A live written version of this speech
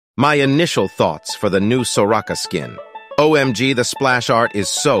My initial thoughts for the new Soraka skin. OMG, the splash art is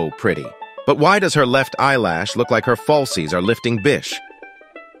so pretty. But why does her left eyelash look like her falsies are lifting Bish?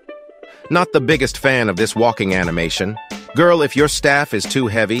 Not the biggest fan of this walking animation. Girl, if your staff is too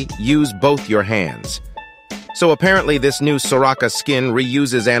heavy, use both your hands. So apparently this new Soraka skin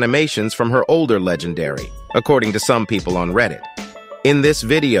reuses animations from her older legendary, according to some people on Reddit. In this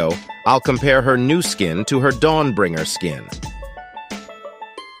video, I'll compare her new skin to her dawnbringer skin.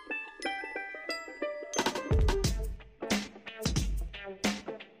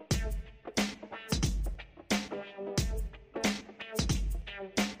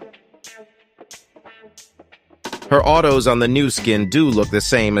 Her autos on the new skin do look the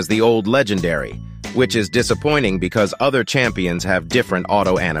same as the old legendary, which is disappointing because other champions have different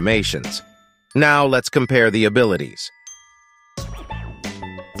auto animations. Now let's compare the abilities.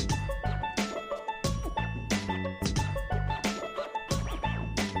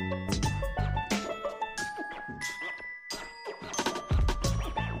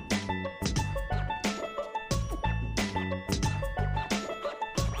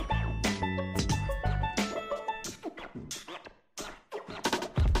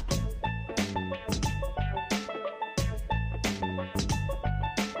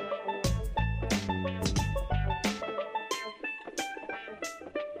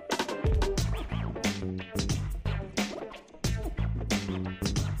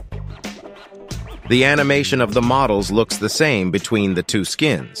 The animation of the models looks the same between the two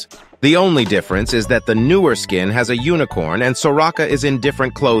skins. The only difference is that the newer skin has a unicorn and Soraka is in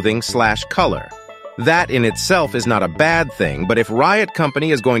different clothing/color. That in itself is not a bad thing, but if Riot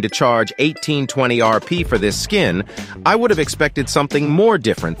Company is going to charge 1820 RP for this skin, I would have expected something more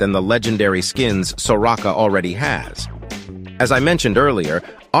different than the legendary skins Soraka already has. As I mentioned earlier,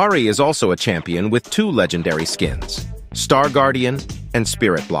 Ahri is also a champion with two legendary skins, Star Guardian and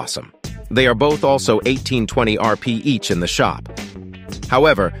Spirit Blossom. They are both also 1820 RP each in the shop.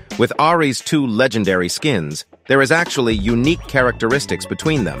 However, with Ahri's two legendary skins, there is actually unique characteristics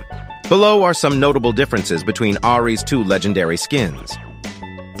between them. Below are some notable differences between Ahri's two legendary skins.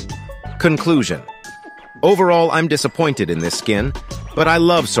 Conclusion. Overall, I'm disappointed in this skin, but I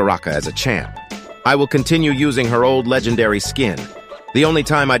love Soraka as a champ. I will continue using her old legendary skin. The only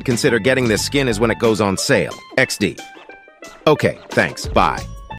time I'd consider getting this skin is when it goes on sale. XD. Okay, thanks. Bye.